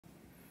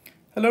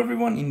Hello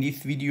everyone, in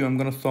this video I'm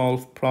going to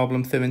solve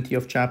problem 70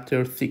 of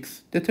chapter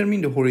 6.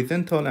 Determine the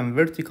horizontal and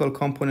vertical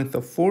components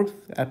of force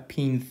at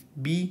pins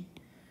B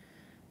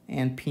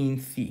and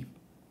pin C.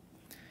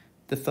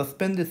 The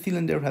suspended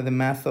cylinder has a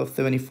mass of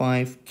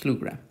 75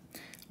 kg.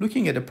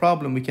 Looking at the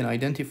problem, we can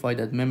identify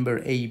that member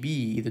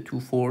AB is a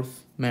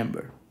two-force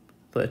member.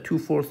 So a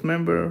two-force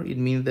member, it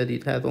means that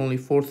it has only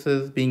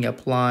forces being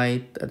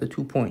applied at the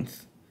 2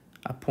 points,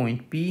 a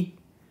point B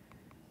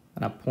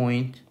and a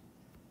point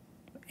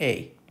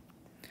A.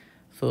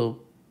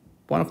 So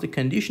one of the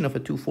conditions of a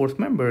two-force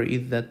member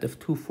is that the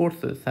two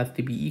forces have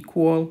to be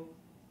equal,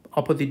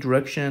 opposite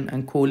direction,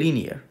 and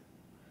collinear.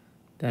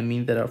 That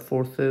means that our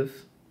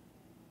forces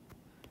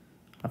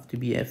have to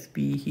be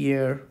FB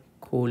here,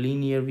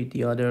 collinear with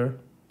the other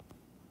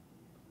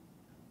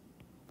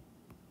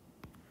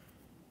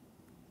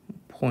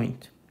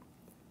point.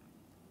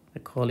 I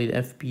call it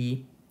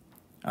FB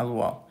as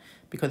well.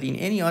 Because in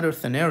any other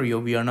scenario,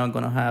 we are not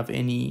going to have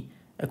any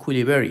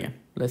equilibrium.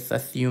 Let's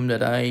assume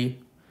that I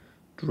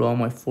draw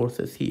my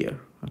forces here.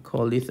 I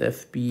call this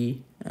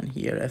FB and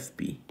here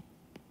FB.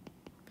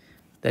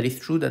 That is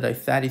true that I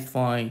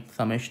satisfy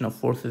summation of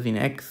forces in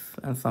X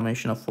and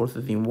summation of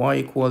forces in Y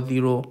equals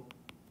 0.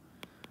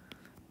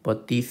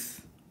 But this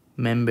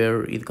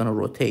member is going to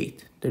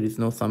rotate. There is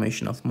no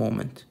summation of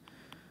moment.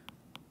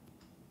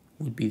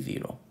 Would be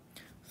 0.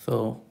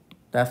 So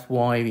that's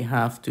why we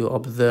have to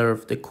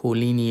observe the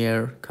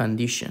collinear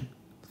condition.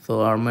 So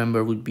our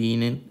member would be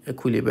in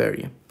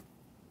equilibrium.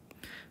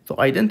 So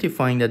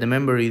identifying that the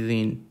member is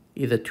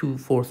a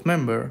two-force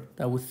member,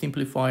 that would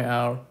simplify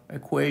our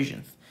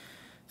equations.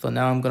 So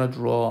now I'm going to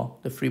draw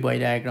the free body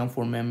diagram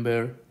for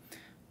member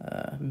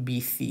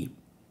BC.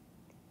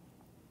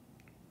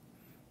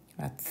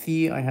 At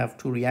C, I have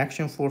two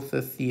reaction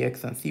forces,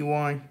 Cx and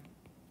Cy.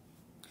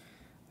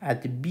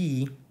 At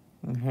B,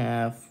 I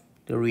have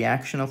the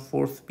reaction of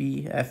force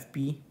B,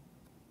 Fb.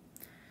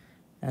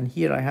 And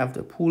here I have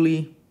the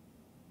pulley.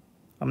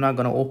 I'm not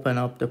going to open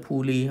up the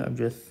pulley. I'm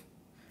just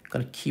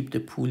going to keep the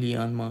pulley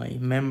on my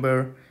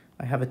member.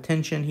 I have a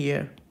tension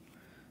here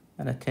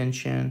and a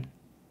tension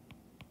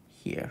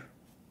here.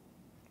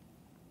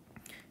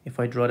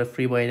 If I draw the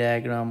free body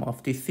diagram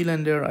of this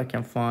cylinder, I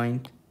can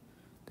find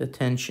the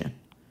tension.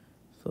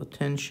 So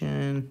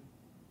tension,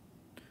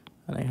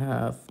 and I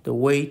have the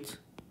weight,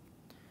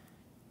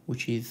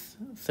 which is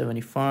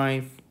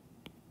 75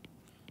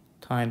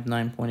 times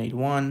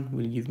 9.81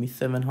 will give me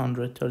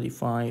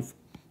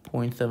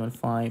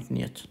 735.75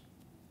 Newton.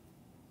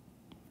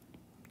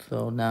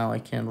 So now I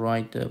can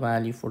write the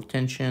value for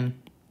tension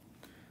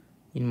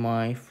in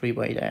my free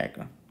body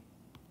diagram.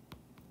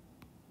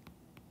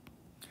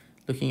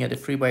 Looking at the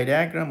free body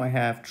diagram, I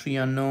have three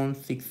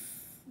unknowns, Cx,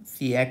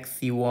 Cy,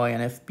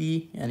 and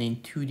Fb, and in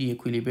 2D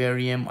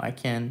equilibrium, I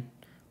can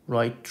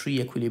write three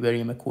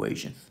equilibrium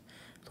equations.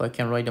 So I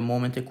can write the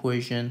moment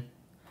equation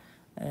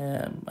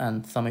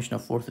and summation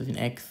of forces in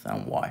X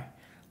and Y.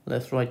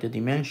 Let's write the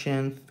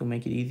dimensions to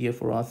make it easier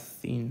for us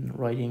in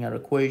writing our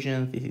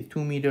equations. This is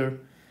 2 meters.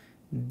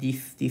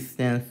 This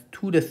distance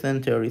to the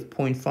center is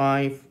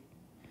 0.5,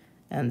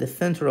 and the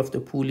center of the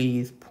pulley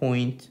is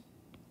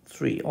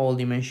 0.3, all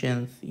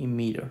dimensions in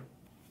meter.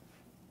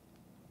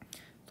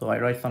 So I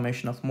write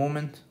summation of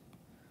moment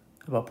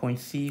about point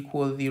C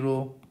equals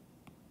 0,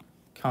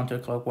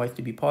 counterclockwise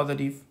to be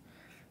positive.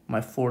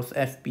 My force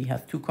FB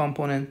has two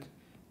components.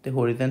 The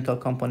horizontal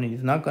component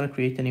is not going to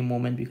create any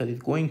moment because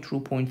it's going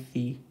through point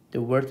C. The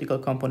vertical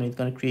component is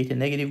going to create a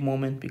negative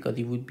moment because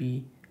it would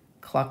be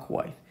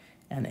clockwise.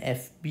 And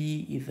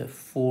FB is a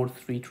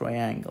 4-3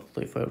 triangle. So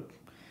if I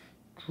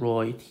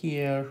draw it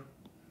here,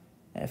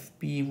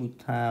 FB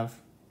would have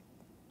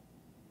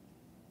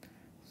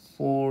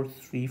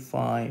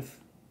 4-3-5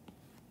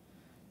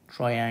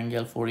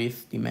 triangle for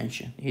its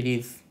dimension. It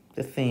is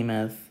the same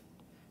as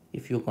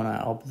if you're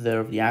gonna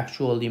observe the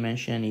actual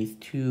dimension is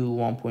 2,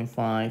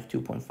 1.5,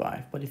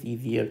 2.5, but it's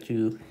easier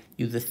to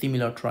use a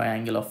similar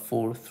triangle of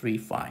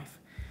 4-3-5.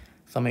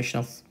 Summation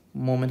of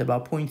moment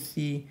about point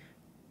C,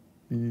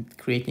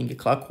 creating a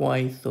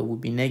clockwise, so it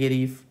would be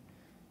negative.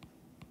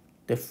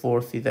 The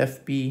force is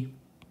FB,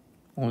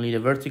 only the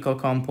vertical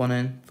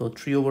component, so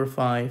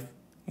 3/5,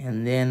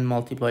 and then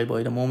multiplied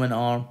by the moment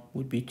arm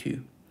would be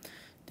 2.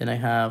 Then I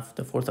have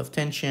the force of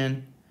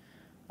tension.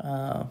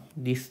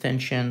 This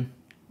tension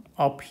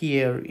up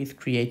here is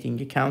creating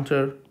a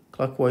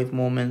counter-clockwise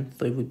moment,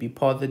 so it would be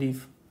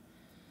positive,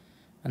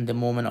 and the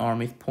moment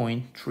arm is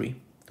 0.3.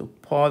 So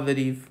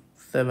positive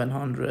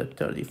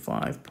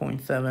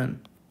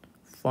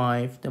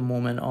 735.75, the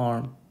moment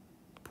arm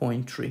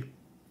 0.3.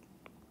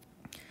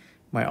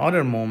 My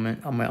other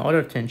moment, my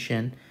other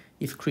tension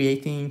is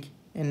creating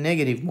a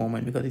negative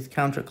moment because it's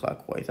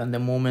counterclockwise, and the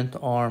moment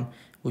arm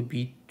would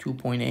be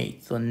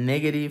 2.8. So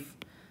negative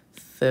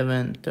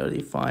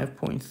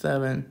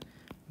 735.7.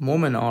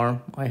 Moment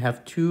arm, I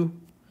have 2,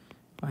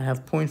 I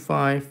have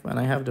 0.5, and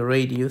I have the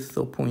radius,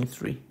 so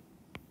 0.3.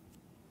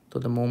 So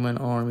the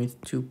moment arm is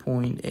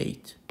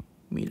 2.8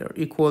 meter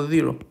equals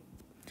 0.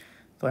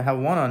 So I have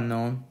one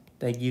unknown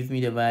that gives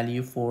me the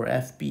value for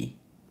FB.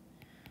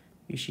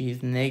 which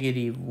is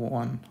negative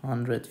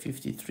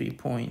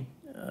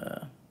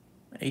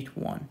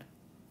 153.81.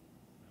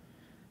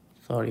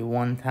 Sorry,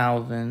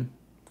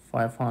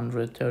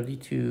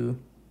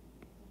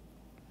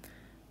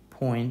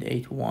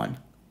 1532.81.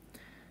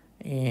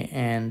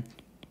 And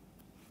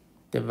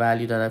the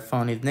value that I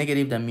found is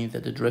negative. That means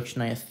that the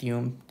direction I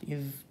assumed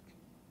is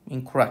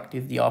incorrect,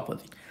 is the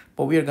opposite.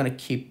 But we are going to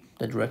keep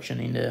the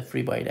direction in the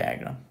free body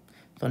diagram.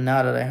 So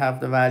now that I have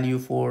the value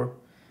for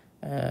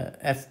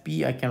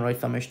FB, I can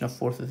write summation of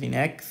forces in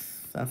X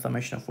and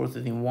summation of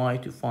forces in Y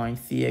to find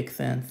Cx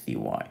and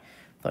Cy.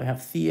 So I have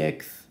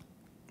Cx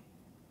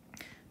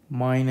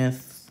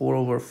minus 4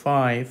 over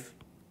 5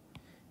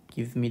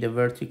 gives me the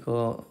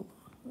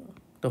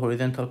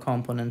horizontal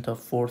component of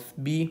force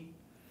B.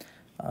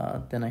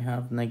 Then I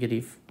have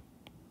negative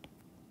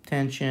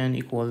tension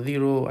equals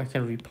 0. I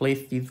can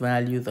replace these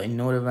values. I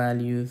know the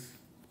values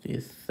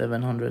is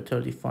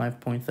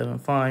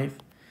 735.75,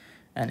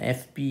 and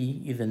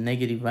FB is a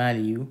negative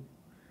value.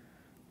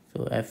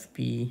 So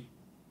FB,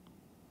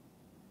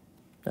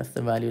 that's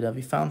the value that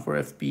we found for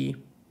FB.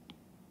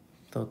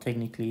 So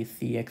technically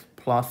Cx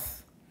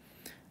plus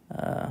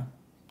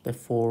the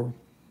 4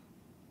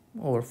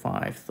 over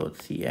 5. So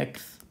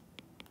Cx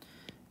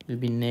will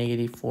be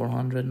negative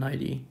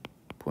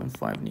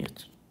 490.5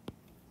 newtons.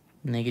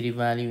 Negative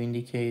value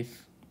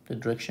indicates the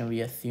direction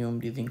we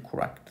assumed is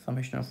incorrect.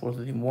 Summation of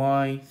forces in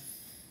Y,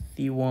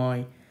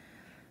 Cy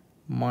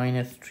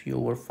minus 3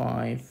 over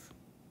 5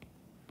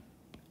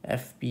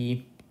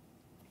 FB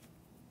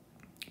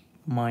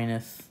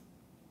minus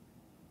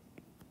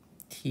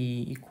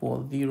T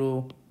equals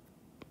 0.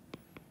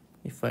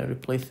 If I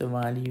replace the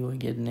value, I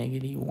get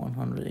negative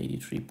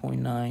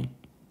 183.9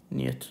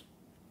 newtons.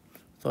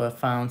 So I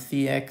found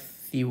Cx,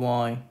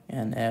 Cy,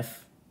 and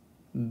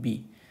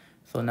FB.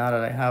 So now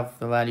that I have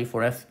the value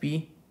for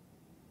FB,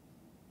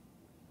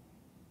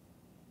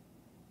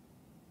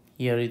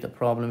 here is the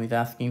problem is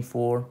asking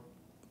for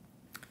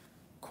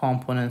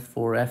components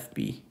for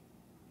FB.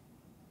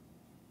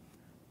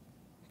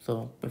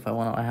 So if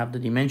I have the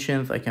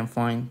dimensions, I can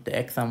find the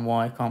X and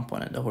Y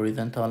component, the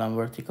horizontal and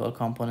vertical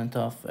component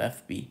of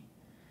FB.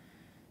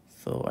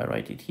 So I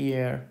write it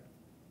here,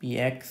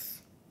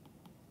 Bx,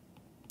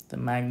 the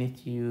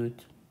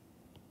magnitude,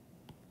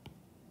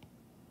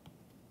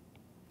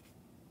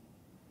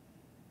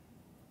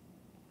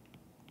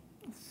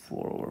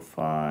 (4 over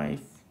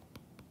 5)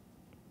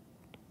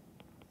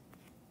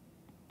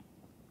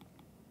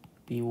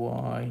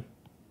 By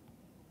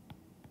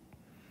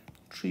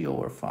 3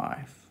 over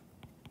 5.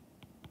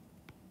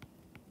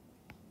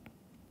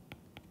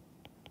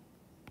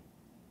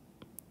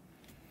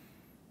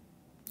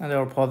 And there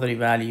are positive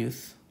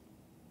values.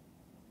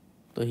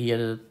 So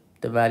here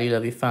the value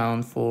that we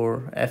found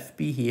for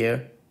FB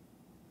here,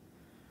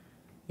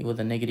 it was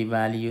a negative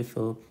value,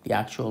 so the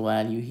actual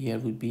value here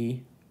would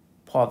be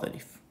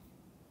positive.